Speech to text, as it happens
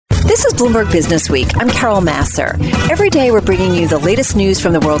This is Bloomberg Businessweek. I'm Carol Massar. Every day we're bringing you the latest news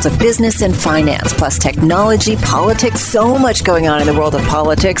from the worlds of business and finance, plus technology, politics, so much going on in the world of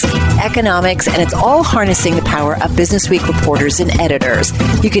politics, economics, and it's all harnessing the power of Businessweek reporters and editors.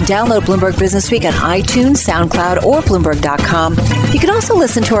 You can download Bloomberg Businessweek on iTunes, SoundCloud, or Bloomberg.com. You can also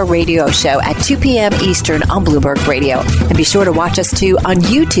listen to our radio show at 2 p.m. Eastern on Bloomberg Radio. And be sure to watch us, too, on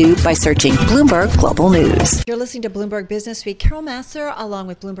YouTube by searching Bloomberg Global News. You're listening to Bloomberg Businessweek. Carol Massar, along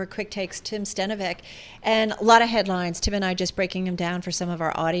with Bloomberg Quick Takes Tim Stenovec, and a lot of headlines. Tim and I just breaking them down for some of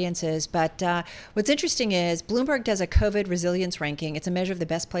our audiences. But what's interesting is Bloomberg does a COVID resilience ranking. It's a measure of the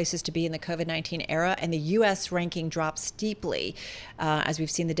best places to be in the COVID-19 era, and the U.S. ranking drops steeply as we've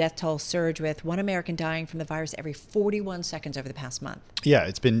seen the death toll surge, with one American dying from the virus every 41 seconds over the past month. Yeah,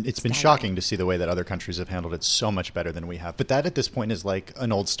 it's been shocking to see the way that other countries have handled it so much better than we have. But that at this point is like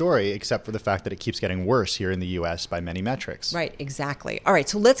an old story, except for the fact that it keeps getting worse here in the U.S. by many metrics. Right, exactly. All right,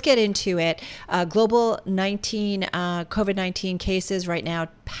 so let's get into it. Global COVID-19 cases right now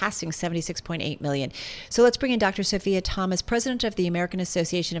passing 76.8 million. So let's bring in Dr. Sophia Thomas, president of the American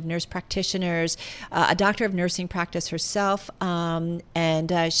Association of Nurse Practitioners, a doctor of nursing practice herself,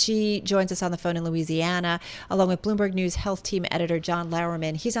 and she joins us on the phone in Louisiana, along with Bloomberg News health team editor John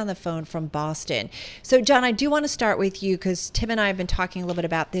Lauerman. He's on the phone from Boston. So, John, I do want to start with you because Tim and I have been talking a little bit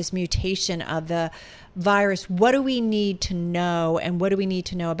about this mutation of the virus. What do we need to know, and what do we need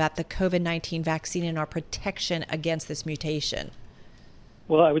to know about the COVID-19 vaccine and our protection against this mutation?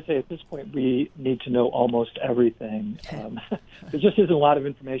 Well, I would say at this point we need to know almost everything. There just isn't a lot of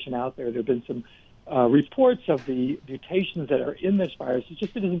information out there. There have been some reports of the mutations that are in this virus. It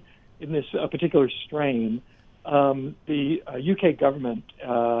just isn't in this particular strain. The UK government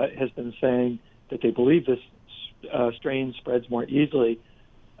has been saying that they believe this strain spreads more easily.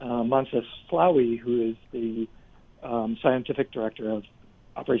 Mansur Slawi, who is the scientific director of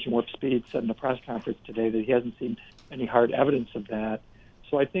Operation Warp Speed, said in a press conference today that he hasn't seen any hard evidence of that.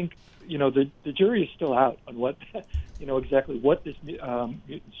 So I think, the jury is still out on what, exactly what this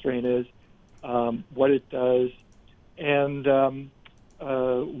mutant strain is, what it does, and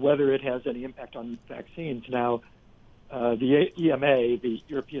whether it has any impact on vaccines. Now, the EMA, the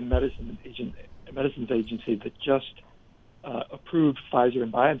European Medicines Agency that just approved Pfizer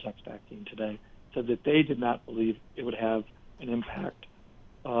and BioNTech's vaccine today, said that they did not believe it would have an impact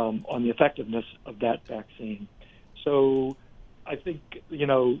on the effectiveness of that vaccine. So I think,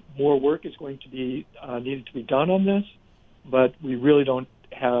 more work is going to be needed to be done on this, but we really don't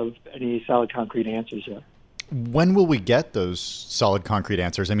have any solid concrete answers yet. When will we get those solid concrete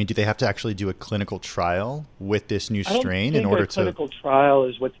answers? I mean, do they have to actually do a clinical trial with this new strain in order to? I don't think a clinical trial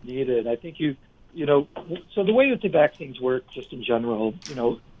is what's needed. I think so the way that the vaccines work, just in general,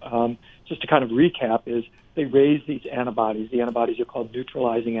 just to kind of recap, is they raise these antibodies. The antibodies are called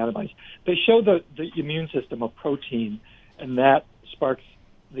neutralizing antibodies. They show the immune system a protein, and that sparks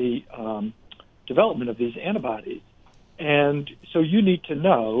the development of these antibodies. And so you need to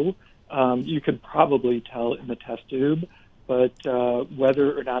know, you can probably tell in the test tube, but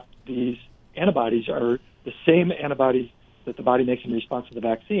whether or not these antibodies are the same antibodies that the body makes in response to the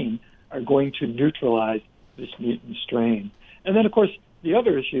vaccine are going to neutralize this mutant strain. And then, of course, the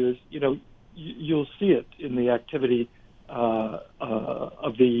other issue is, you'll see it in the activity of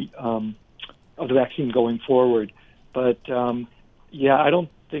the vaccine going forward. But I don't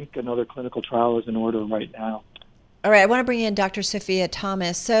think another clinical trial is in order right now. All right, I want to bring in Dr. Sophia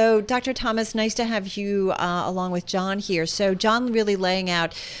Thomas. So, Dr. Thomas, nice to have you along with John here. So, John really laying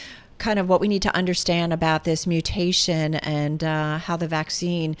out kind of what we need to understand about this mutation and how the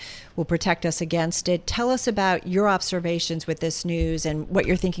vaccine will protect us against it. Tell us about your observations with this news and what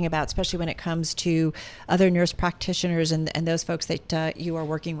you're thinking about, especially when it comes to other nurse practitioners and those folks that you are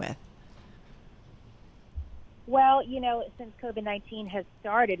working with. Well, since COVID-19 has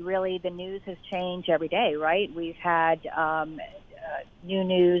started, really the news has changed every day, right? We've had new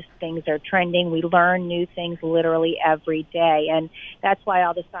news, things are trending. We learn new things literally every day. And that's why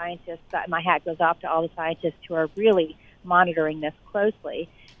all the scientists, my hat goes off to all the scientists who are really monitoring this closely.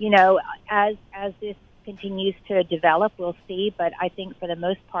 As this continues to develop, we'll see. But I think for the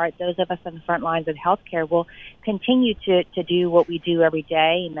most part, those of us on the front lines of healthcare will continue to do what we do every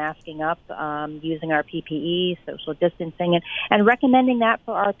day, masking up, using our PPE, social distancing, and recommending that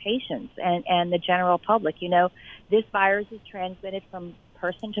for our patients and the general public. This virus is transmitted from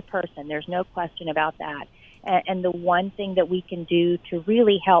person to person. There's no question about that. And the one thing that we can do to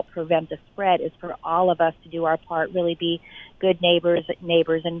really help prevent the spread is for all of us to do our part, really be good neighbors,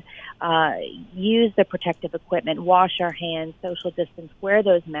 and use the protective equipment, wash our hands, social distance, wear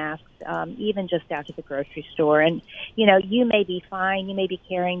those masks, even just out to the grocery store. And, you may be fine, you may be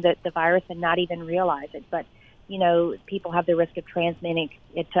carrying the virus and not even realize it, but people have the risk of transmitting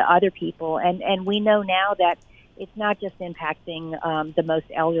it to other people. And we know now that it's not just impacting the most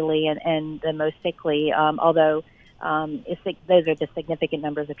elderly and the most sickly, although those are the significant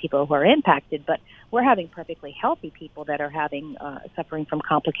numbers of people who are impacted. But we're having perfectly healthy people that are suffering from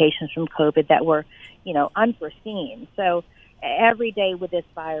complications from COVID that were, unforeseen. So every day with this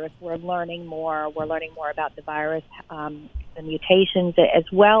virus, we're learning more. We're learning more about the virus, the mutations,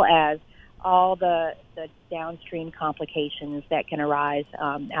 as well as all the downstream complications that can arise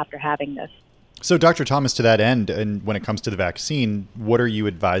after having this. So, Dr. Thomas, to that end, and when it comes to the vaccine, what are you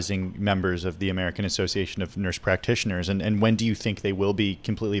advising members of the American Association of Nurse Practitioners, and when do you think they will be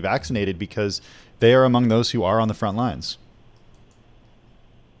completely vaccinated, because they are among those who are on the front lines?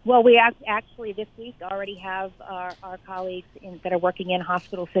 Well, we actually this week already have our colleagues that are working in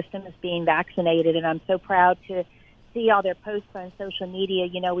hospital systems being vaccinated, and I'm so proud to see all their posts on social media.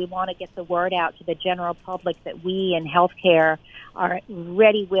 We want to get the word out to the general public that we in healthcare are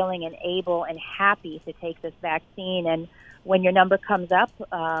ready, willing, and able and happy to take this vaccine. And when your number comes up,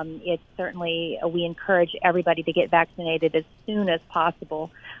 it's certainly, we encourage everybody to get vaccinated as soon as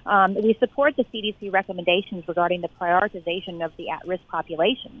possible. We support the CDC recommendations regarding the prioritization of the at-risk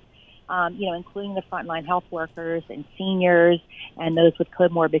populations. Including the frontline health workers and seniors and those with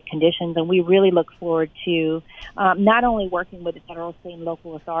comorbid conditions. And we really look forward to not only working with the federal, state, and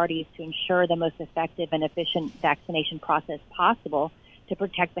local authorities to ensure the most effective and efficient vaccination process possible to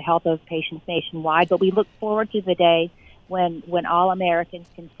protect the health of patients nationwide, but we look forward to the day when all Americans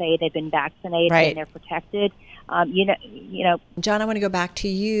can say they've been vaccinated and they're protected. John, I want to go back to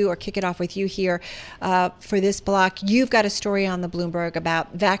you, or kick it off with you here for this block. You've got a story on the Bloomberg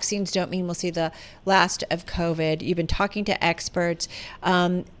about vaccines don't mean we'll see the last of COVID. You've been talking to experts.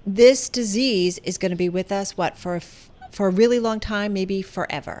 This disease is going to be with us, for a really long time, maybe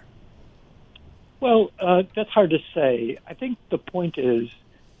forever? Well, that's hard to say. I think the point is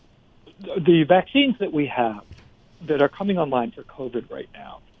the vaccines that we have that are coming online for COVID right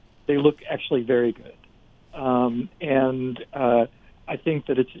now, they look actually very good. And I think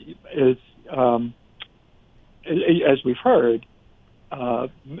that it's as we've heard,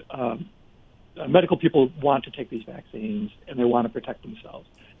 medical people want to take these vaccines and they want to protect themselves.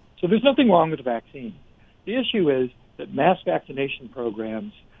 So there's nothing wrong with the vaccine. The issue is that mass vaccination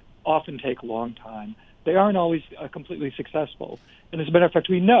programs often take a long time. They aren't always completely successful. And as a matter of fact,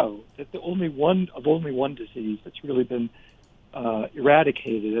 we know that only one disease that's really been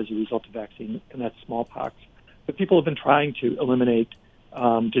eradicated as a result of vaccine, and that's smallpox. But people have been trying to eliminate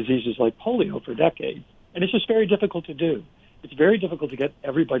diseases like polio for decades, and it's just very difficult to do. It's very difficult to get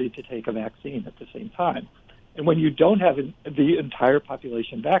everybody to take a vaccine at the same time. And when you don't have the entire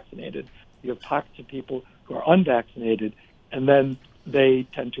population vaccinated, you have pockets of people who are unvaccinated, and then they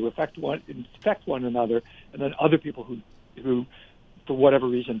tend to infect one another, and then other people who for whatever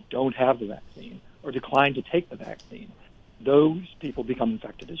reason don't have the vaccine or decline to take the vaccine, those people become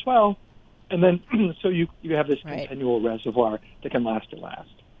infected as well. And then so you have this continual reservoir that can last and last.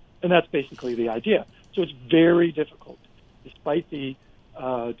 And that's basically the idea. So it's very difficult, despite the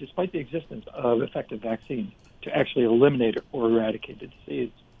existence of effective vaccines, to actually eliminate or eradicate the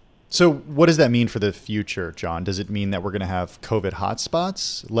disease. So what does that mean for the future, John? Does it mean that we're going to have COVID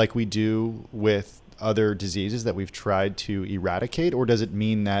hotspots like we do with other diseases that we've tried to eradicate, or does it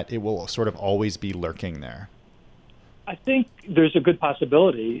mean that it will sort of always be lurking there? I think there's a good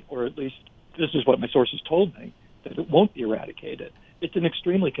possibility, or at least this is what my sources told me, that it won't be eradicated. It's an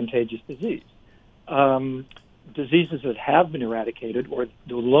extremely contagious disease. Diseases that have been eradicated, or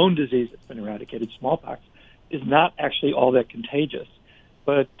the lone disease that's been eradicated, smallpox, is not actually all that contagious.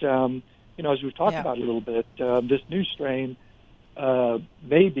 But, as we've talked about a little bit, this new strain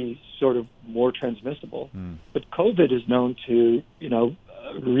may be sort of more transmissible. But COVID is known to,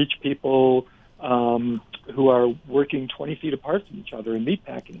 reach people who are working 20 feet apart from each other in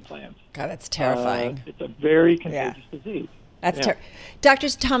meatpacking plants. God, that's terrifying. It's a very contagious disease. That's Dr.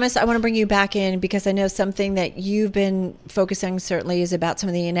 Thomas, I want to bring you back in because I know something that you've been focusing certainly is about some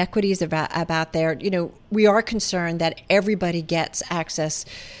of the inequities about there. We are concerned that everybody gets access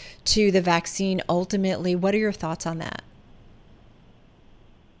to the vaccine ultimately. What are your thoughts on that?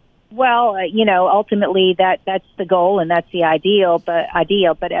 Well, ultimately that's the goal and that's the ideal.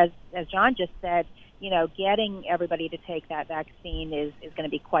 But as John just said, getting everybody to take that vaccine is going to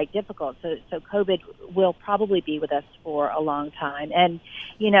be quite difficult. So COVID will probably be with us for a long time. And,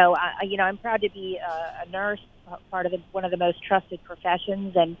 I'm proud to be a nurse, part of one of the most trusted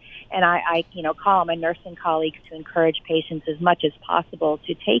professions. And I call on my nursing colleagues to encourage patients as much as possible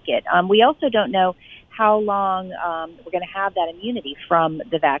to take it. We also don't know how long we're going to have that immunity from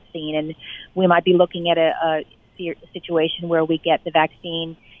the vaccine. And we might be looking at a situation where we get the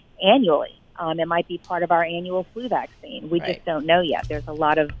vaccine annually. It might be part of our annual flu vaccine. We just don't know yet. There are a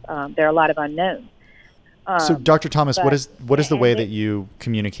lot of unknowns. So, Dr. Thomas, what is the way that you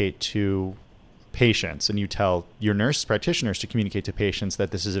communicate to patients, and you tell your nurse practitioners to communicate to patients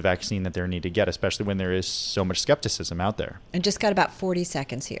that this is a vaccine that they need to get, especially when there is so much skepticism out there? And just got about 40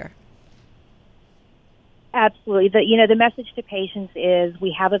 seconds here. Absolutely. The message to patients is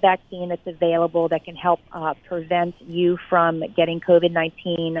we have a vaccine that's available that can help prevent you from getting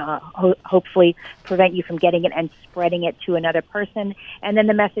COVID-19, hopefully prevent you from getting it and spreading it to another person. And then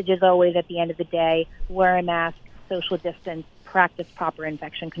the message is always at the end of the day, wear a mask, social distance, practice proper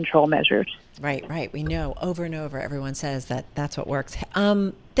infection control measures. Right. We know over and over everyone says that that's what works.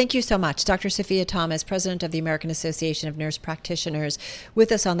 Thank you so much. Dr. Sophia Thomas, president of the American Association of Nurse Practitioners,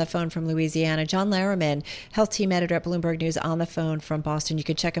 with us on the phone from Louisiana. John Lauerman, health team editor at Bloomberg News, on the phone from Boston. You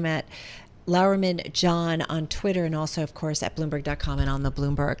can check him at Lauerman John on Twitter, and also, of course, at Bloomberg.com and on the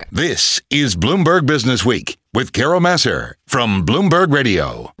Bloomberg. This is Bloomberg Businessweek with Carol Massar from Bloomberg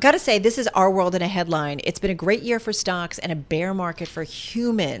Radio. Got to say, this is our world in a headline. It's been a great year for stocks and a bear market for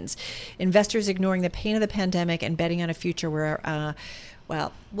humans. Investors ignoring the pain of the pandemic and betting on a future where,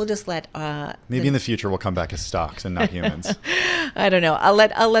 we'll just let... Maybe in the future we'll come back as stocks and not humans. I don't know. I'll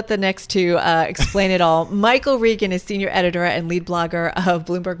let the next two explain it all. Michael Regan is senior editor and lead blogger of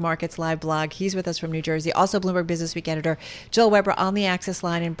Bloomberg Markets Live blog. He's with us from New Jersey. Also Bloomberg Businessweek editor Joel Weber on the Access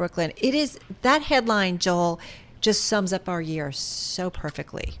line in Brooklyn. It is that headline, Joel, just sums up our year so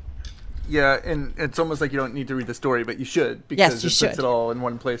perfectly. Yeah, and it's almost like you don't need to read the story, but you should, because it puts it all in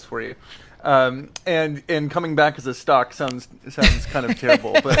one place for you. And coming back as a stock sounds kind of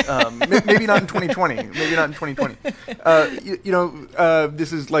terrible, but maybe not in 2020. Maybe not in 2020.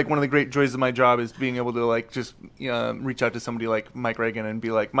 This is like one of the great joys of my job, is being able to just reach out to somebody like Mike Regan and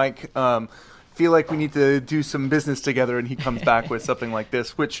be like, Mike, feel like we need to do some business together, and he comes back with something like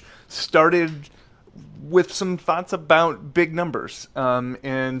this, which started with some thoughts about big numbers,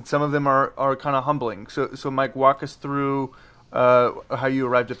 and some of them are kind of humbling. So Mike, walk us through how you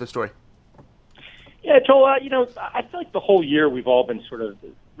arrived at the story. Yeah, Joel, I feel like the whole year we've all been sort of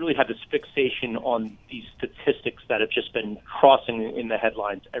really had this fixation on these statistics that have just been crossing in the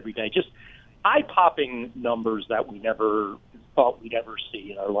headlines every day. Just eye-popping numbers that we never thought we'd ever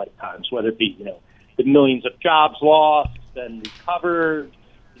see in our lifetimes, whether it be, the millions of jobs lost and recovered,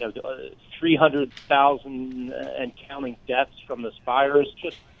 300,000 and counting deaths from this virus.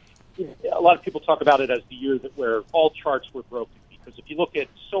 Just a lot of people talk about it as the year where all charts were broken, because if you look at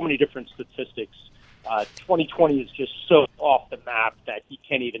so many different statistics, 2020 is just so off the map that you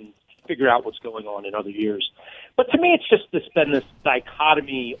can't even figure out what's going on in other years. But to me, it's just been this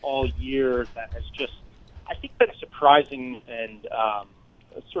dichotomy all year that has just, I think, been surprising and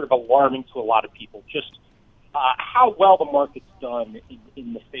sort of alarming to a lot of people. Just how well the market's done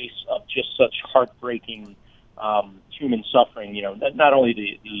in the face of just such heartbreaking human suffering. Not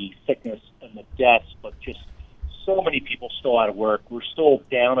only the sickness and the deaths, but just so many people still out of work. We're still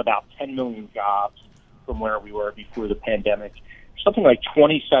down about 10 million jobs from where we were before the pandemic. Something like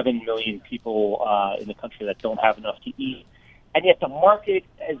 27 million people in the country that don't have enough to eat. And yet the market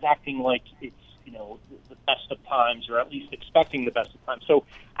is acting like it's, the best of times, or at least expecting the best of times. So,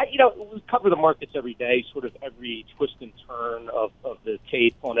 we cover the markets every day, sort of every twist and turn of the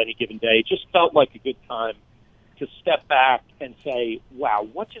tape on any given day. It just felt like a good time to step back and say, wow,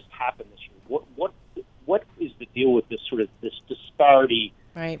 what just happened this year? What is the deal with this disparity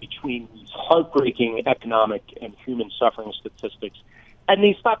between these heartbreaking economic and human suffering statistics and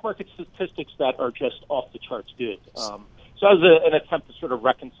these stock market statistics that are just off the charts good? So that was an attempt to sort of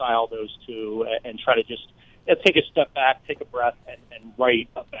reconcile those two and try to just take a step back, take a breath, and write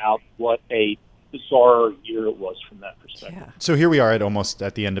about what a bizarre year it was from that perspective. Yeah. So here we are almost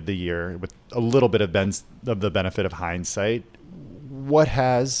at the end of the year with a little bit of the benefit of hindsight. What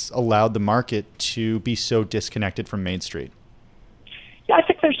has allowed the market to be so disconnected from Main Street? Yeah, I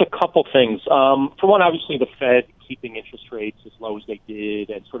think there's a couple things. For one, obviously the Fed keeping interest rates as low as they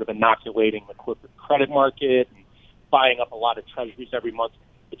did and sort of inoculating the corporate credit market and buying up a lot of treasuries every month.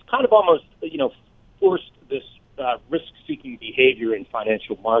 It's kind of almost, forced this risk-seeking behavior in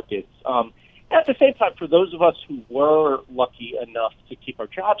financial markets. At the same time, for those of us who were lucky enough to keep our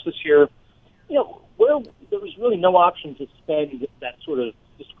jobs this year, where there was really no option to spend that sort of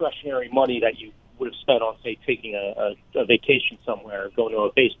discretionary money that you would have spent on, say, taking a vacation somewhere, going to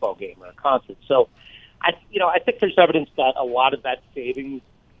a baseball game or a concert. So, I think there's evidence that a lot of that savings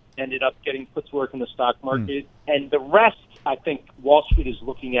ended up getting put to work in the stock market, and the rest, I think, Wall Street is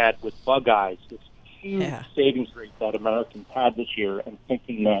looking at with bug eyes, this huge savings rate that Americans had this year, and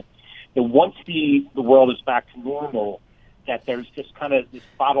thinking that once the world is back to normal, that there's just kind of this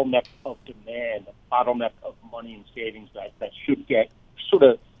bottleneck of demand, a bottleneck of money and savings that should get sort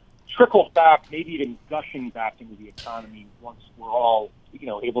of trickled back, maybe even gushing back into the economy once we're all,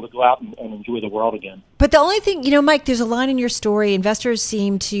 able to go out and enjoy the world again. But the only thing, Mike, there's a line in your story. Investors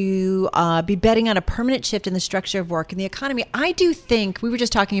seem to be betting on a permanent shift in the structure of work and the economy. I do think, we were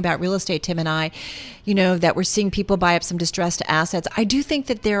just talking about real estate, Tim and I, that we're seeing people buy up some distressed assets. I do think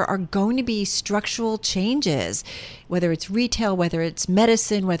that there are going to be structural changes, whether it's retail, whether it's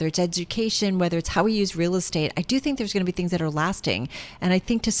medicine, whether it's education, whether it's how we use real estate. I do think there's going to be things that are lasting. And I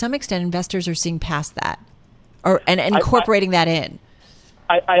think to some extent, investors are seeing past that and incorporating that in.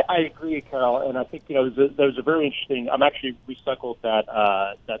 I agree, Carol, and I think there was a very interesting. I'm actually recycled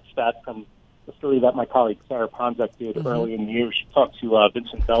that stat from the story that my colleague Sarah Ponzek did early in the year. She talked to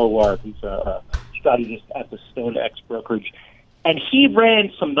Vincent Delaware, who's a strategist at the StoneX brokerage, and he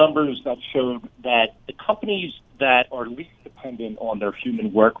ran some numbers that showed that the companies that are least dependent on their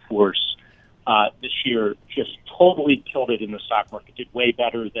human workforce this year just totally killed it in the stock market. Did way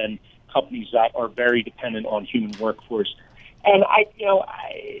better than companies that are very dependent on human workforce. And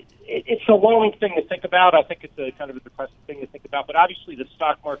it's an alarming thing to think about. I think it's a kind of a depressing thing to think about. But obviously, the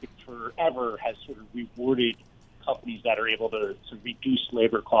stock market forever has sort of rewarded companies that are able to reduce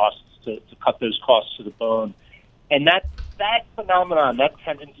labor costs, to cut those costs to the bone. And that phenomenon, that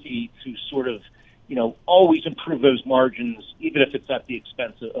tendency to sort of, always improve those margins, even if it's at the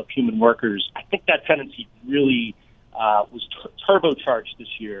expense of human workers, I think that tendency really was turbocharged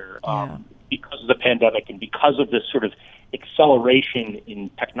this year because of the pandemic and because of this sort of acceleration in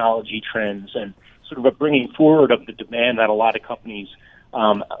technology trends and sort of a bringing forward of the demand that a lot of companies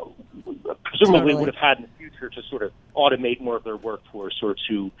presumably would have had in the future to sort of automate more of their workforce or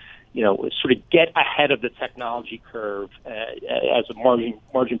to, sort of get ahead of the technology curve as a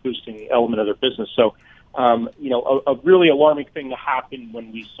margin boosting element of their business. So, a really alarming thing to happen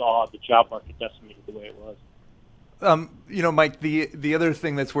when we saw the job market decimated the way it was. Mike, the other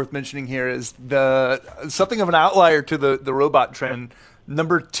thing that's worth mentioning here is something of an outlier to the robot trend.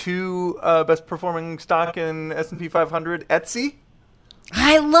 Number 2 best performing stock in S&P 500, Etsy.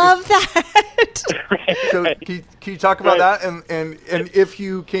 I love that. So can you talk about that? And if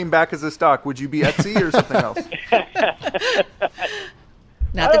you came back as a stock, would you be Etsy or something else?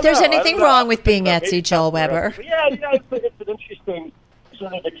 Not that there's anything wrong with being Etsy, Joel Weber. Yeah, it's an interesting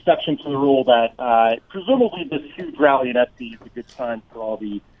sort of exception to the rule that presumably this huge rally in Etsy is a good sign for all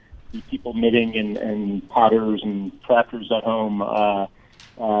the people knitting and potters and crafters at home.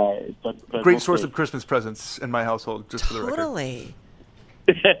 But great source of Christmas presents in my household, just for the record. Totally.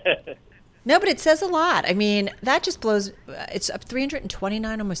 No, but it says a lot. I mean, that just blows. It's up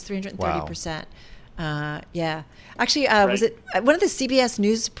 329, almost 330%. Yeah. Actually, was it one of the CBS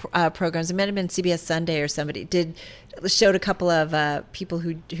News programs? It might have been CBS Sunday or somebody showed a couple of people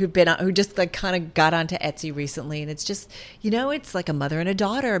who just like kind of got onto Etsy recently, and it's just it's like a mother and a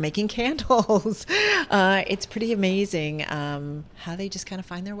daughter making candles. It's pretty amazing how they just kind of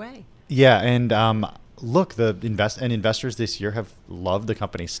find their way. Yeah, and look, investors this year have loved the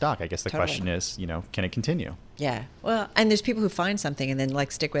company's stock. I guess the question is, can it continue? Yeah. Well, and there's people who find something and then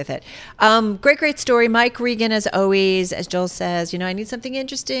stick with it. Great story. Mike Regan, as always, as Joel says, I need something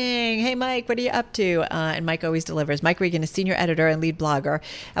interesting. Hey, Mike, what are you up to? And Mike always delivers. Mike Regan is senior editor and lead blogger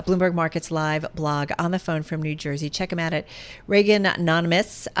at Bloomberg Markets Live blog on the phone from New Jersey. Check him out at Regan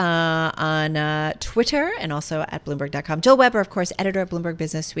Anonymous on Twitter and also at Bloomberg.com. Joel Weber, of course, editor at Bloomberg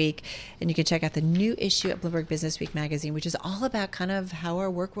Businessweek. And you can check out the new issue at Bloomberg Businessweek magazine, which is all about kind of how our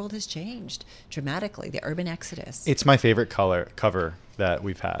work world has changed dramatically, the urban exodus. It's my favorite cover that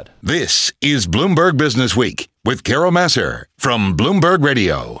we've had. This is Bloomberg Business Week with Carol Massar from Bloomberg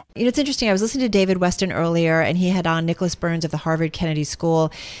Radio. It's interesting. I was listening to David Weston earlier, and he had on Nicholas Burns of the Harvard Kennedy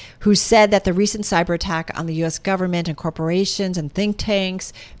School, who said that the recent cyber attack on the U.S. government and corporations and think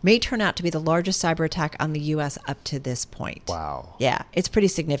tanks may turn out to be the largest cyber attack on the U.S. up to this point. Wow. Yeah, it's pretty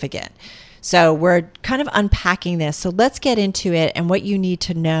significant. So we're kind of unpacking this. So let's get into it and what you need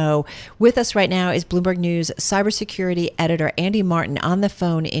to know. With us right now is Bloomberg News cybersecurity editor Andy Martin on the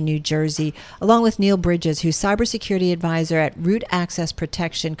phone in New Jersey, along with Neal Bridges, who's cybersecurity advisor at Root Access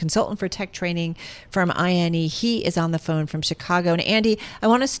Protection, consultant for tech training from INE. He is on the phone from Chicago. And Andy, I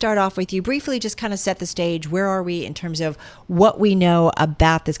want to start off with you briefly, just kind of set the stage. Where are we in terms of what we know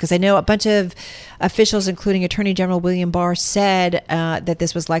about this? Because I know a bunch of officials, including Attorney General William Barr, said that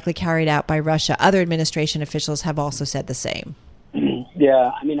this was likely carried out by Russia. Other administration officials have also said the same.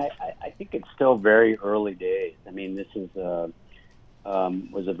 Yeah, I mean, I think it's still very early days. I mean, this is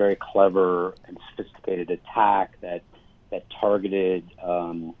was a very clever and sophisticated attack that targeted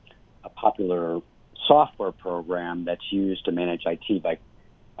a popular software program that's used to manage IT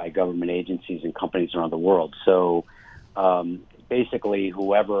by government agencies and companies around the world. So basically,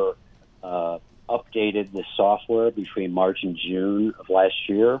 whoever updated the software between March and June of last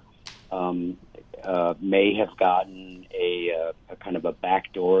year may have gotten a kind of a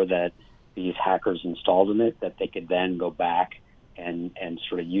backdoor that these hackers installed in it that they could then go back and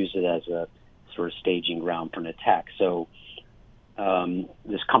sort of use it as a sort of staging ground for an attack. So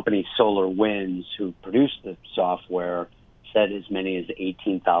this company SolarWinds, who produced the software, said as many as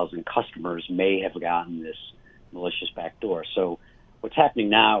 18,000 customers may have gotten this malicious backdoor. So what's happening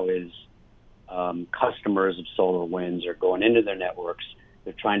now is customers of SolarWinds are going into their networks.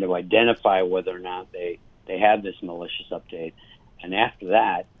 They're trying to identify whether or not they have this malicious update. And after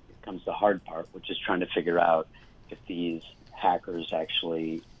that comes the hard part, which is trying to figure out if these hackers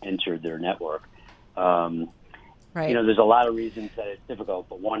actually entered their network. Right. You know, there's a lot of reasons that it's difficult,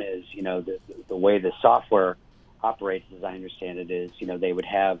 but one is, you know, the way the software operates, as I understand it, is, you know, they would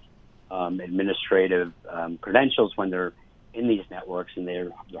have administrative credentials when they're in these networks, and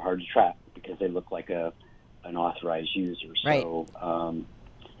they're hard to track because they look like an authorized user. Right.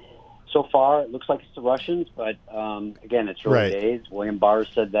 So far, it looks like it's the Russians, but again, it's early days. William Barr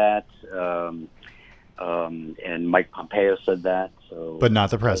said that, and Mike Pompeo said that. So, but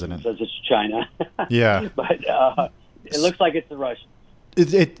not the president. Says it's China. Yeah. But it looks like it's the Russians.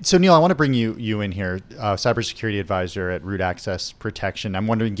 So, Neal, I want to bring you in here, cybersecurity advisor at Root Access Protection. I'm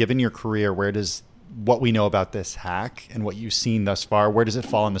wondering, given your career, where does what we know about this hack and what you've seen thus far, where does it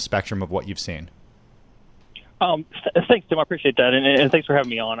fall on the spectrum of what you've seen? Thanks, Tim. I appreciate that, and thanks for having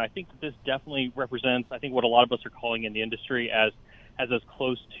me on. I think this definitely represents, I think, what a lot of us are calling in the industry as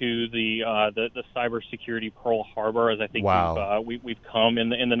close to the cybersecurity Pearl Harbor as I think we've come in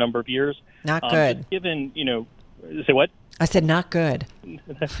the number of years. Not good. Just given, you know, say what? I said not good.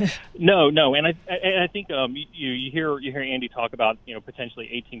 No, and I think you hear Andy talk about, you know, potentially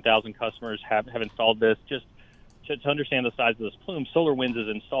 18,000 customers have installed this. Just to understand the size of this plume, SolarWinds is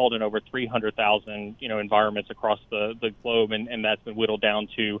installed in over 300,000 environments across the globe, and that's been whittled down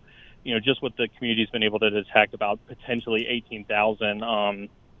to, you know, just what the community's been able to detect, about potentially 18,000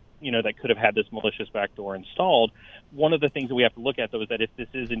 that could have had this malicious backdoor installed. One of the things that we have to look at, though, is that if this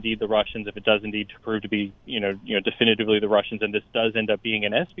is indeed the Russians, if it does indeed prove to be, definitively the Russians, and this does end up being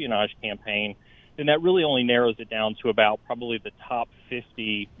an espionage campaign, then that really only narrows it down to about probably the top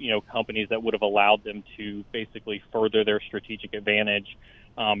 50, companies that would have allowed them to basically further their strategic advantage,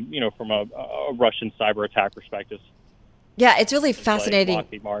 from a Russian cyber attack perspective. Yeah, it's really fascinating. Like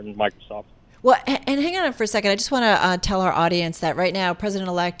Lockheed Martin, Microsoft. Well, and hang on for a second. I just want to tell our audience that right now,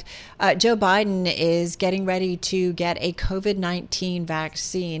 President-elect Joe Biden is getting ready to get a COVID-19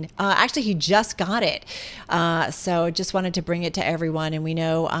 vaccine. Actually, he just got it. So just wanted to bring it to everyone. And we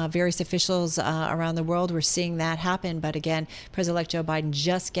know various officials around the world were seeing that happen. But again, President-elect Joe Biden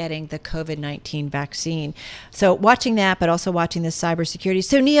just getting the COVID-19 vaccine. So watching that, but also watching this cybersecurity.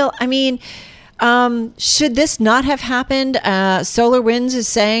 So, Neal, I mean, should this not have happened? SolarWinds is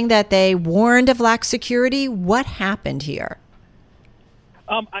saying that they warned of lax security. What happened here?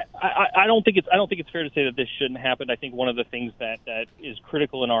 I don't think it's fair to say that this shouldn't happen. I think one of the things that is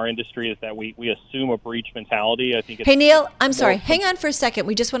critical in our industry is that we assume a breach mentality. I think. Hey, Neal, I'm sorry. Hang on for a second.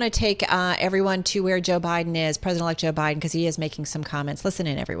 We just want to take everyone to where Joe Biden is, President-elect Joe Biden, because he is making some comments. Listen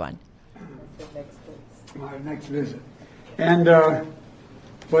in, everyone. My next visit, and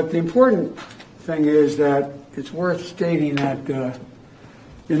but the important thing is that it's worth stating that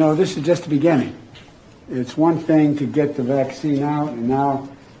this is just the beginning. It's one thing to get the vaccine out, and now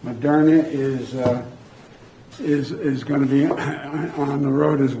Moderna is going to be on the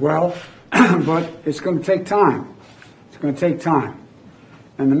road as well, but it's going to take time. It's going to take time.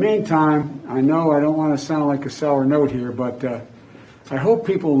 In the meantime, I know I don't want to sound like a sour note here, but I hope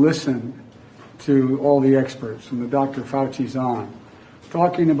people listen to all the experts, and the Dr. Fauci's on,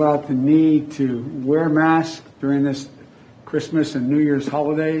 talking about the need to wear masks during this Christmas and New Year's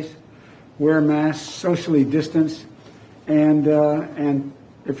holidays, wear masks, socially distance, and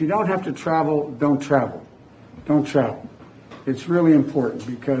if you don't have to travel, don't travel. Don't travel. It's really important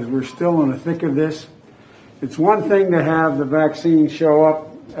because we're still in the thick of this. It's one thing to have the vaccine show up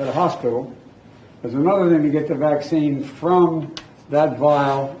at a hospital. There's another thing to get the vaccine from that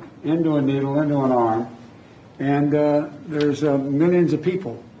vial into a needle, into an arm. And there's millions of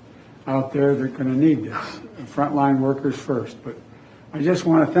people out there that are going to need this, frontline workers first. But I just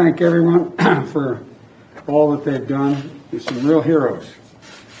want to thank everyone for all that they've done. You're some real heroes,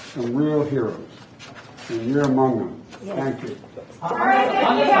 and you're among them. Thank you.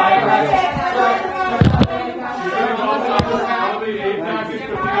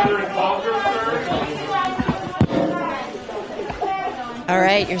 All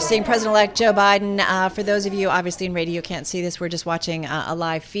right, you're seeing President-elect Joe Biden. For those of you, obviously in radio, can't see this. We're just watching a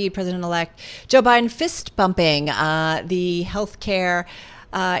live feed. President-elect Joe Biden fist bumping the healthcare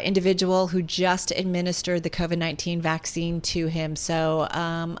individual who just administered the COVID-19 vaccine to him. So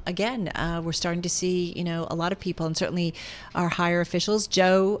again, we're starting to see, a lot of people, and certainly our higher officials.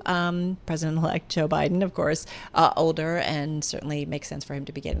 President-elect Joe Biden, of course, older, and certainly makes sense for him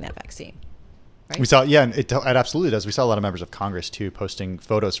to be getting that vaccine. Right? We saw, yeah, and it absolutely does. We saw a lot of members of Congress too posting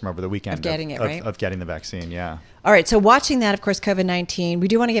photos from over the weekend of getting it, right? Of getting the vaccine. Yeah. All right. So watching that, of course, COVID-19, we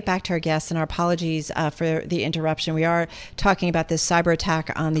do want to get back to our guests, and our apologies for the interruption. We are talking about this cyber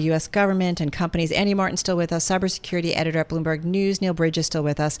attack on the U.S. government and companies. Andy Martin's still with us, cybersecurity editor at Bloomberg News. Neal Bridge is still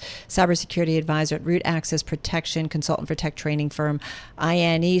with us, cybersecurity advisor at Root Access Protection, consultant for tech training firm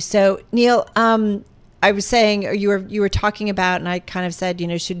INE. So Neal, I was saying you were talking about, and I kind of said,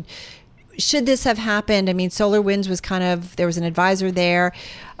 should this have happened? I mean, SolarWinds was there was an advisor there.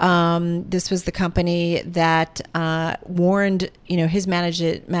 This was the company that warned, his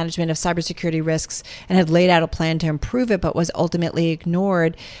management of cybersecurity risks and had laid out a plan to improve it, but was ultimately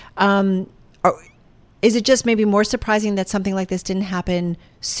ignored. Is it just maybe more surprising that something like this didn't happen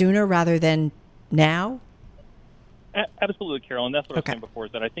sooner rather than now? Absolutely, Carol, and that's what I was saying before.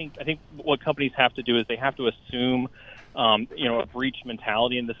 Is that I think what companies have to do is they have to assume a breach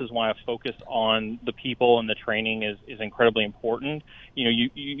mentality, and this is why a focus on the people and the training is incredibly important.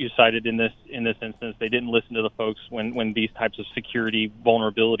 You cited in this instance, they didn't listen to the folks when these types of security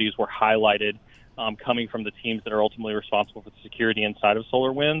vulnerabilities were highlighted, coming from the teams that are ultimately responsible for the security inside of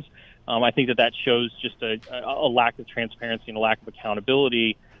SolarWinds. I think that shows just a lack of transparency and a lack of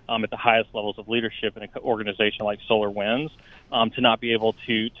accountability at the highest levels of leadership in an organization like SolarWinds, to not be able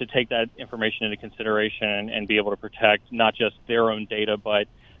to take that information into consideration and be able to protect not just their own data, but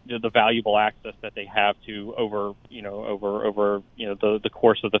the valuable access that they have to over the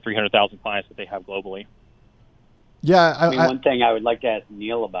course of the 300,000 clients that they have globally. Yeah, one thing I would like to ask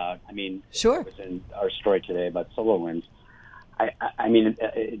Neal about. Sure. It was in our story today about SolarWinds.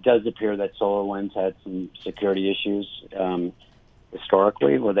 It does appear that SolarWinds had some security issues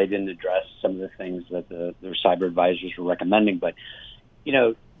historically, where they didn't address some of the things that their cyber advisors were recommending. But,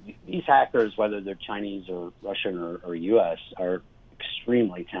 these hackers, whether they're Chinese or Russian or U.S., are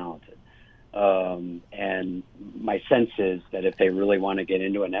extremely talented. And my sense is that if they really want to get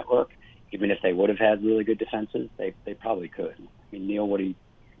into a network, even if they would have had really good defenses, they probably could. Neal, what do you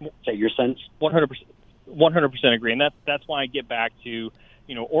say, your sense? 100% agree. And that's why I get back to,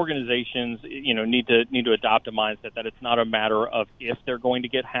 organizations, need to adopt a mindset that it's not a matter of if they're going to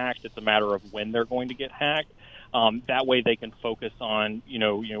get hacked, it's a matter of when they're going to get hacked. That way they can focus on,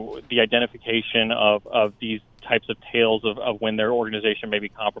 the identification of these types of tales of when their organization may be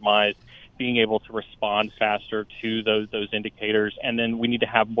compromised, being able to respond faster to those indicators. And then we need to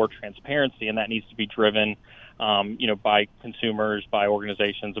have more transparency, and that needs to be driven, by consumers, by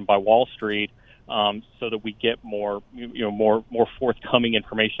organizations, and by Wall Street. So that we get more forthcoming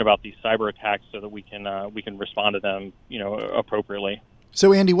information about these cyber attacks, so that we can respond to them, appropriately.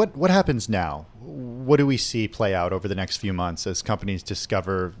 So, Andy, what happens now? What do we see play out over the next few months as companies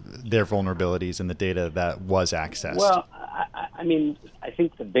discover their vulnerabilities in the data that was accessed? Well, I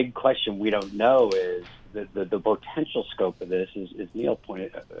think the big question we don't know is the potential scope of this, as Neal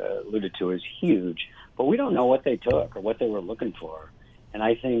alluded to, is huge. But we don't know what they took or what they were looking for. And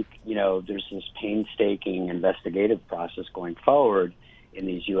I think, there's this painstaking investigative process going forward in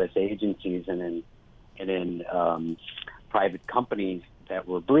these U.S. agencies and in private companies that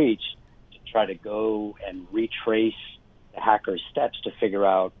were breached, to try to go and retrace the hackers' steps to figure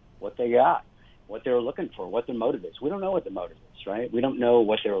out what they got, what they were looking for, what their motive is. We don't know what the motive is, right? We don't know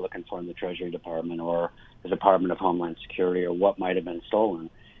what they were looking for in the Treasury Department or the Department of Homeland Security, or what might have been stolen.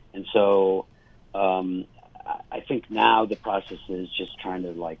 And so I think now the process is just trying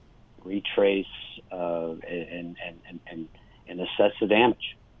to retrace and assess the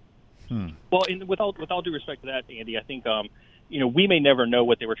damage. Well, with all due respect to that, Andy, I think we may never know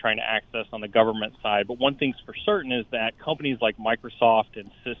what they were trying to access on the government side, but one thing's for certain is that companies like Microsoft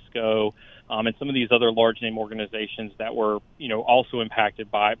and Cisco and some of these other large name organizations that were also impacted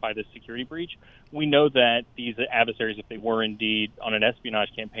by this security breach, we know that these adversaries, if they were indeed on an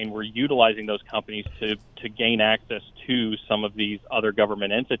espionage campaign, were utilizing those companies to gain access to some of these other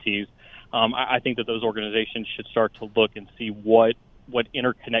government entities. I think that those organizations should start to look and see what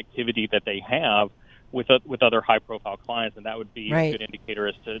interconnectivity that they have with other high-profile clients, and that would be a good indicator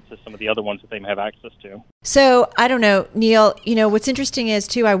as to some of the other ones that they may have access to. So, I don't know, Neal, what's interesting is,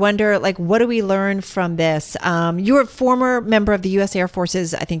 too, I wonder, what do we learn from this? You're a former member of the U.S. Air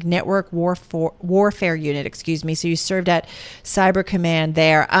Force's, I think, Network Warfare Unit, so you served at Cyber Command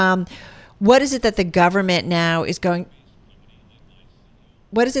there. What is it that the government now is going...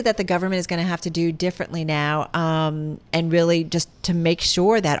 What is it that the government is going to have to do differently now, and really just to make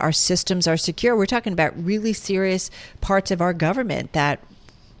sure that our systems are secure? We're talking about really serious parts of our government that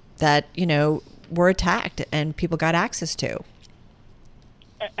were attacked and people got access to.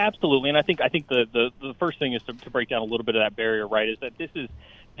 Absolutely, and I think the first thing is to break down a little bit of that barrier, right? Is that this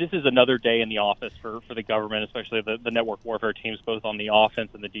is another day in the office for the government, especially the network warfare teams, both on the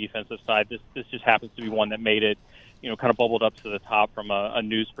offense and the defensive side. This just happens to be one that made it, kind of bubbled up to the top from a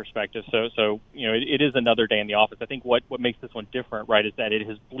news perspective. So it is another day in the office. I think what makes this one different, right, is that it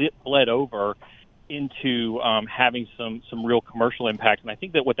has bled over into having some real commercial impact. And I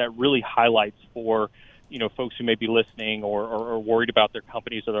think that what that really highlights for, folks who may be listening or worried about their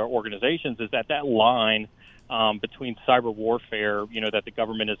companies or their organizations is that line between cyber warfare, that the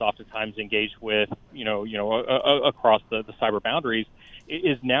government is oftentimes engaged with, across the cyber boundaries,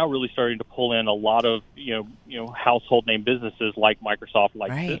 is now really starting to pull in a lot of, household name businesses like Microsoft,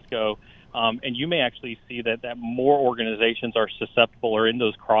 like Cisco. And you may actually see that more organizations are susceptible or in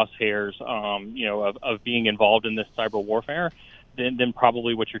those crosshairs, of being involved in this cyber warfare than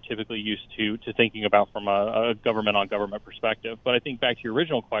probably what you're typically used to thinking about from a government-on-government perspective. But I think back to your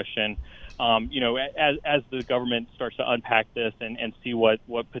original question, as the government starts to unpack this and see what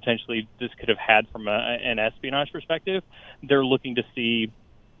potentially this could have had from an espionage perspective, they're looking to see,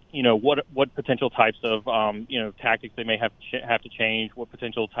 what potential types of, tactics they may have to change, what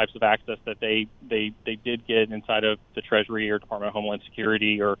potential types of access that they did get inside of the Treasury or Department of Homeland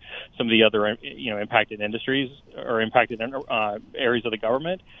Security or some of the other, impacted industries or impacted areas of the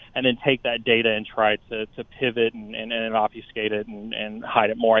government, and then take that data and try to pivot and obfuscate it and hide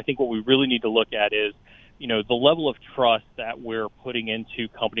it more. I think what we really need to look at is, the level of trust that we're putting into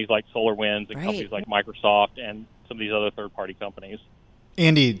companies like SolarWinds and companies like Microsoft and some of these other third-party companies.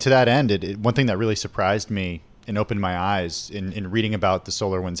 Andy, to that end, one thing that really surprised me and opened my eyes in reading about the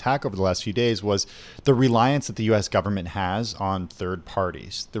SolarWinds hack over the last few days was the reliance that the U.S. government has on third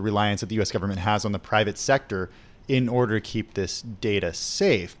parties, the reliance that the U.S. government has on the private sector in order to keep this data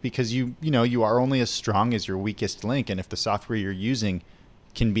safe, because you are only as strong as your weakest link, and if the software you're using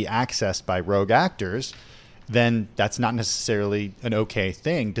can be accessed by rogue actors, then that's not necessarily an okay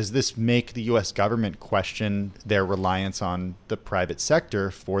thing. Does this make the U.S. government question their reliance on the private sector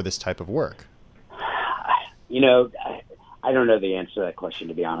for this type of work? I don't know the answer to that question,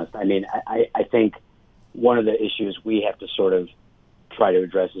 to be honest. I mean, I think one of the issues we have to sort of try to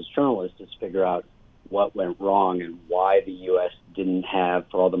address as journalists is figure out what went wrong and why the U.S. didn't have,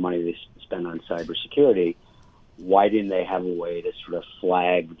 for all the money they spend on cybersecurity, why didn't they have a way to sort of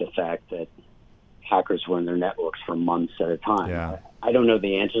flag the fact that hackers were in their networks for months at a time? Yeah. I don't know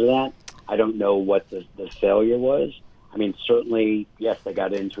the answer to that. I don't know what the failure was. I mean, certainly, yes, they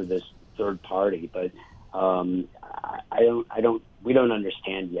got into this third party, but we don't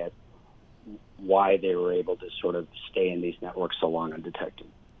understand yet why they were able to sort of stay in these networks so long undetected.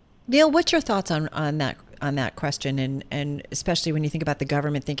 Neal, what's your thoughts on that question, and especially when you think about the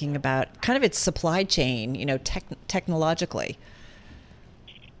government thinking about kind of its supply chain, technologically?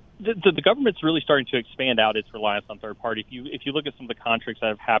 The government's really starting to expand out its reliance on third party. If you look at some of the contracts that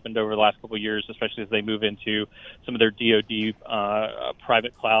have happened over the last couple of years, especially as they move into some of their DoD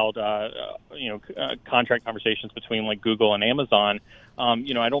private cloud, contract conversations between like Google and Amazon,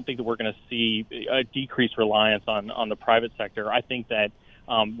 I don't think that we're going to see a decreased reliance on the private sector. I think that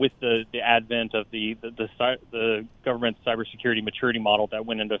with the advent of the government cybersecurity maturity model that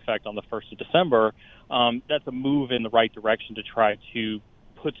went into effect on the 1st of December, that's a move in the right direction to try to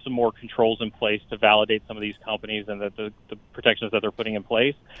put some more controls in place to validate some of these companies and the protections that they're putting in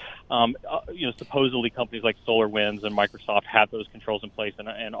place. Supposedly companies like SolarWinds and Microsoft have those controls in place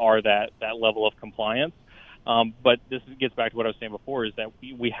and are that level of compliance. But this gets back to what I was saying before, is that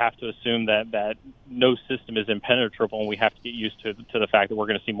we have to assume that no system is impenetrable, and we have to get used to the fact that we're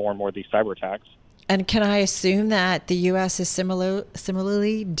going to see more and more of these cyber attacks. And can I assume that the U.S. is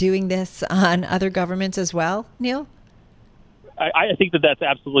similarly doing this on other governments as well, Neal? I think that's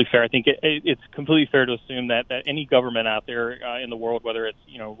absolutely fair. I think it's completely fair to assume that any government out there in the world, whether it's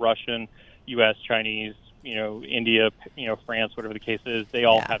Russian, U.S., Chinese, India, France, whatever the case is, they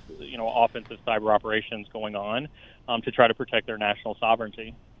all have offensive cyber operations going on to try to protect their national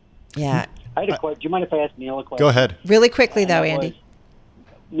sovereignty. Yeah. I had a question. Do you mind if I ask Neal a question? Go ahead. Really quickly, though, Andy.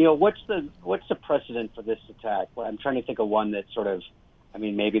 Neal, what's the precedent for this attack? Well, I'm trying to think of one that sort of,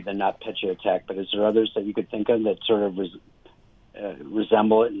 maybe the NotPetya attack, but is there others that you could think of that sort of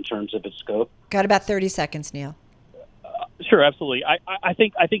resemble it in terms of its scope? Got about 30 seconds, Neal. Sure, absolutely. I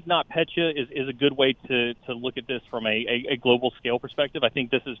think NotPetya is a good way to look at this from a global scale perspective. I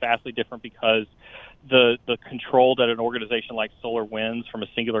think this is vastly different because the control that an organization like SolarWinds from a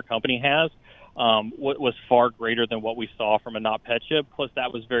singular company has was far greater than what we saw from a NotPetya. Plus,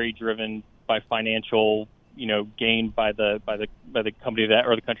 that was very driven by financial gain by the company that,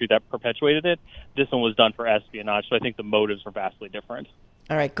 or the country that perpetuated it. This one was done for espionage, so I think the motives are vastly different.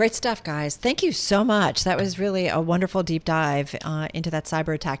 All right, great stuff, guys. Thank you so much. That was really a wonderful deep dive into that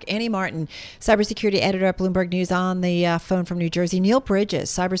cyber attack. Annie Martin, cybersecurity editor at Bloomberg News, on the phone from New Jersey. Neal Bridges,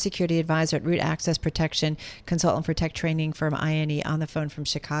 cybersecurity advisor at Root Access Protection, consultant for tech training firm INE, on the phone from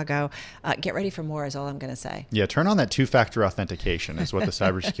Chicago. Get ready for more is all I'm going to say. Yeah, turn on that two-factor authentication is what the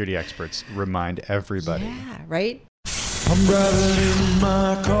cybersecurity experts remind everybody. Yeah, right? I'm driving in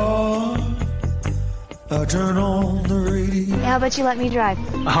my car. I turn on the radio. How about you let me drive?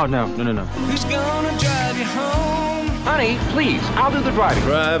 Oh, no. Who's gonna drive you home? Honey, please, I'll do the driving.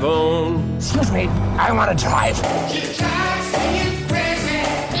 Drive on. Excuse me, I want to drive.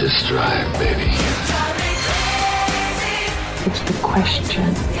 Just drive, baby. It's the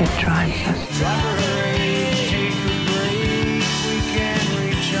question that drives us.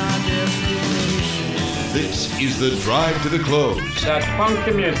 This is the Drive to the Close. That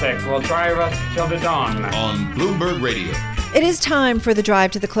funky music will drive us till the dawn. On Bloomberg Radio. It is time for the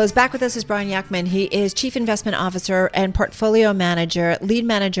Drive to the Close. Back with us is Brian Yacktman. He is Chief Investment Officer and Portfolio Manager, lead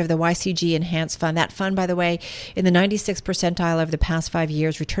manager of the YCG Enhanced Fund. That fund, by the way, in the 96th percentile over the past 5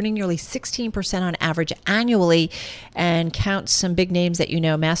 years, returning nearly 16% on average annually, and counts some big names that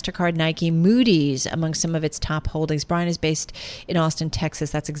MasterCard, Nike, Moody's among some of its top holdings. Brian is based in Austin,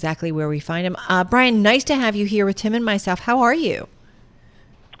 Texas. That's exactly where we find him. Brian, nice to have you here with Tim and myself. How are you?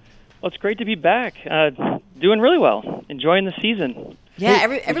 Well, it's great to be back. Doing really well. Enjoying the season. Yeah,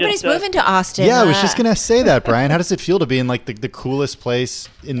 everybody's moving to Austin. Yeah, I was just going to say that, Brian. How does it feel to be in the coolest place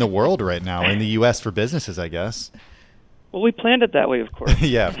in the world right now, in the U.S. for businesses, I guess? Well, we planned it that way, of course.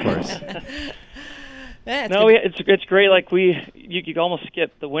 Yeah, of course. It's great. You could almost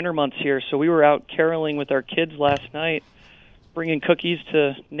skip the winter months here. So we were out caroling with our kids last night, bringing cookies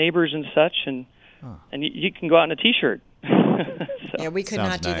to neighbors and such, and you can go out in a T-shirt. Yeah, we could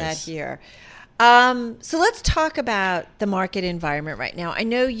not do that nice. here. So let's talk about the market environment right now. I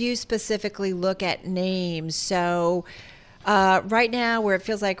know you specifically look at names. So right now, where it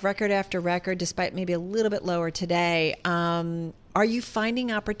feels like record after record, despite maybe a little bit lower today, are you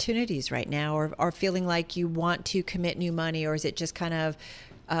finding opportunities right now, or feeling like you want to commit new money, or is it just kind of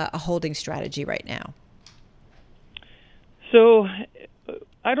a holding strategy right now? So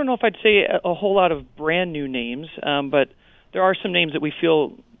I don't know if I'd say a whole lot of brand new names, but there are some names that we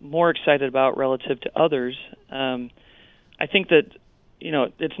feel more excited about relative to others. I think that,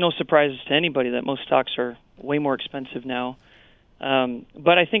 it's no surprise to anybody that most stocks are way more expensive now.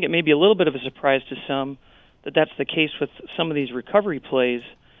 But I think it may be a little bit of a surprise to some that that's the case with some of these recovery plays,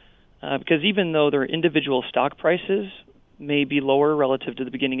 because even though their individual stock prices may be lower relative to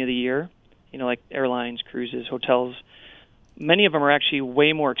the beginning of the year, like airlines, cruises, hotels, many of them are actually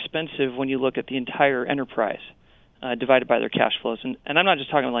way more expensive when you look at the entire enterprise divided by their cash flows. And I'm not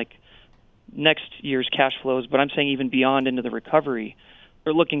just talking like next year's cash flows, but I'm saying even beyond into the recovery.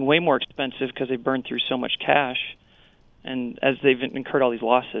 They're looking way more expensive because they've burned through so much cash and as they've incurred all these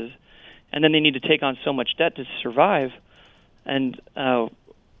losses. And then they need to take on so much debt to survive. And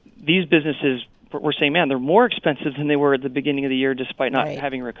these businesses, we're saying, man, they're more expensive than they were at the beginning of the year despite not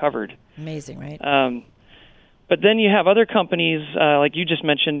having recovered. Amazing, right? But then you have other companies, like you just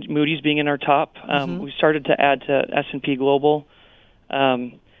mentioned, Moody's being in our top. We started to add to S&P Global.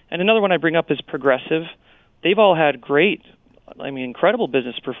 And another one I bring up is Progressive. They've all had incredible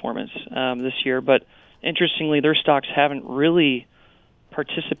business performance this year. But interestingly, their stocks haven't really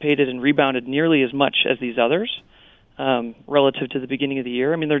participated and rebounded nearly as much as these others. relative to the beginning of the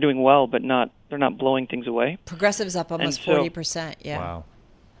year. I mean, they're doing well, but they're not blowing things away. Progressive's up almost 40%. Yeah. Wow.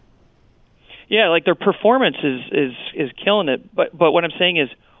 Yeah, like their performance is killing it. But what I'm saying is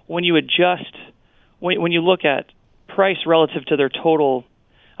when you adjust, when you look at price relative to their total,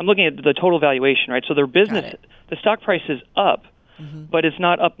 I'm looking at the total valuation, right? So their business, the stock price is up, but it's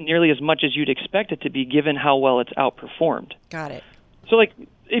not up nearly as much as you'd expect it to be given how well it's outperformed. Got it. So like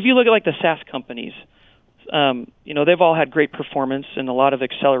if you look at like the SaaS companies, they've all had great performance and a lot of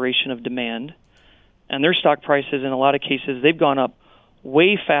acceleration of demand, and their stock prices in a lot of cases they've gone up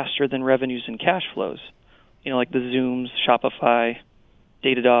way faster than revenues and cash flows. Like the Zooms, Shopify,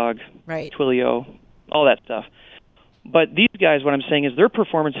 Datadog, Twilio, all that stuff. But these guys, what I'm saying is their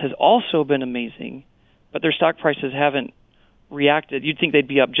performance has also been amazing, but their stock prices haven't reacted. You'd think they'd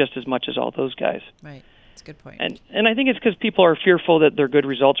be up just as much as all those guys. Right. That's a good point. And I think it's because people are fearful that their good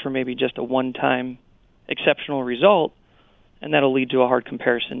results were maybe just a one-time exceptional result, and that'll lead to a hard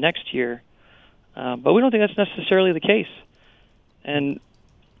comparison next year. But we don't think that's necessarily the case. And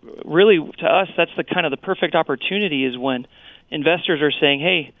really, to us, that's the kind of the perfect opportunity is when investors are saying,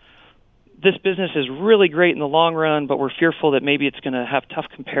 hey, this business is really great in the long run, but we're fearful that maybe it's going to have tough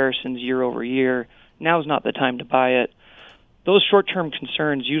comparisons year over year. Now's not the time to buy it. Those short-term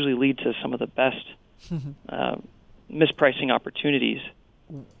concerns usually lead to some of the best mispricing opportunities.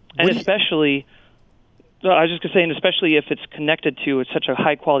 And especially, I was just going to say, and especially if it's connected to such a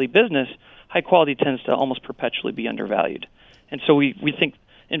high-quality business, high quality tends to almost perpetually be undervalued. And so we think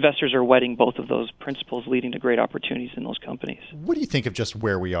investors are wedding both of those principles, leading to great opportunities in those companies. What do you think of just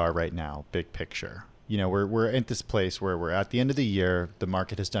where we are right now, big picture? We're at this place where we're at the end of the year. The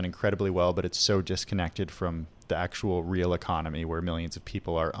market has done incredibly well, but it's so disconnected from the actual real economy where millions of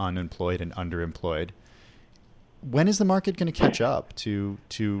people are unemployed and underemployed. When is the market going to catch up to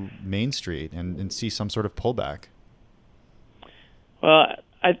Main Street and see some sort of pullback? Well,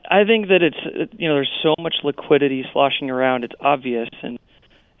 I think that it's there's so much liquidity sloshing around. It's obvious, and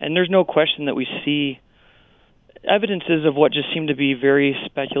there's no question that we see evidences of what just seem to be very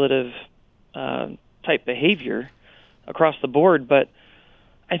speculative type behavior across the board. But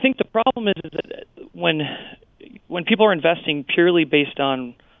I think the problem is that when people are investing purely based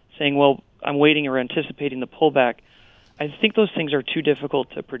on saying, well, I'm waiting or anticipating the pullback, I think those things are too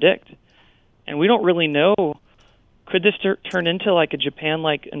difficult to predict. And we don't really know, could this turn into like a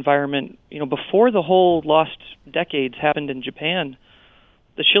Japan-like environment? Before the whole lost decades happened in Japan,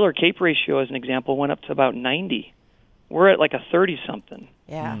 the Shiller-Cape ratio, as an example, went up to about 90. We're at like a 30-something.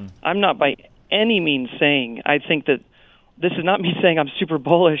 Yeah. I'm not by any means saying, I think that this is not me saying I'm super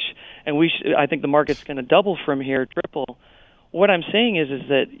bullish and I think the market's going to double from here, triple. What I'm saying is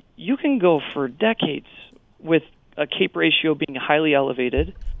that you can go for decades with a Cape ratio being highly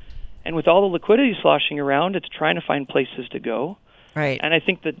elevated, and with all the liquidity sloshing around, it's trying to find places to go. Right. And I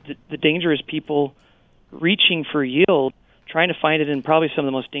think that the danger is people reaching for yield, trying to find it in probably some of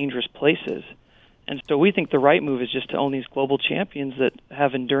the most dangerous places. And so we think the right move is just to own these global champions that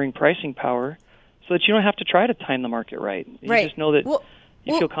have enduring pricing power so that you don't have to try to time the market right. You just know that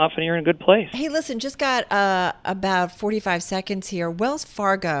you feel confident you're in a good place. Hey, listen, just got about 45 seconds here. Wells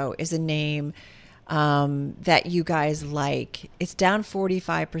Fargo is a name that you guys like. It's down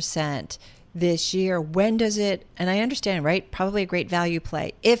 45% this year. When does it, and I understand, right, probably a great value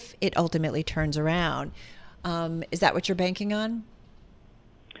play if it ultimately turns around. Is that what you're banking on?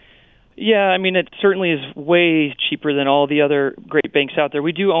 Yeah, I mean, it certainly is way cheaper than all the other great banks out there.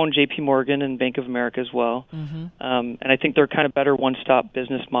 We do own J.P. Morgan and Bank of America as well. Mm-hmm. And I think they're kind of better one-stop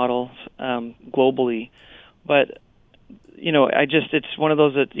business models globally. But, it's one of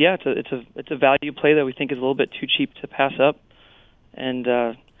those that, it's a value play that we think is a little bit too cheap to pass up. And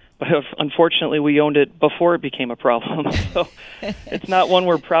but unfortunately, we owned it before it became a problem. So it's not one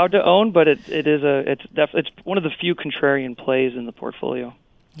we're proud to own, but it's one of the few contrarian plays in the portfolio.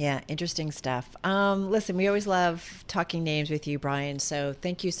 Yeah, interesting stuff. Listen, we always love talking names with you, Brian, so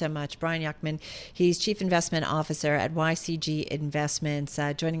thank you so much. Brian Yacktman, he's Chief Investment Officer at YCG Investments,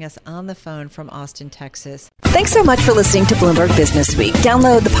 joining us on the phone from Austin, Texas. Thanks so much for listening to Bloomberg Businessweek.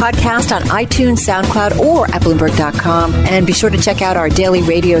 Download the podcast on iTunes, SoundCloud, or at Bloomberg.com, and be sure to check out our daily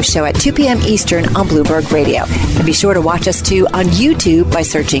radio show at 2 p.m. Eastern on Bloomberg Radio. And be sure to watch us, too, on YouTube by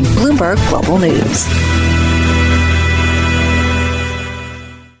searching Bloomberg Global News.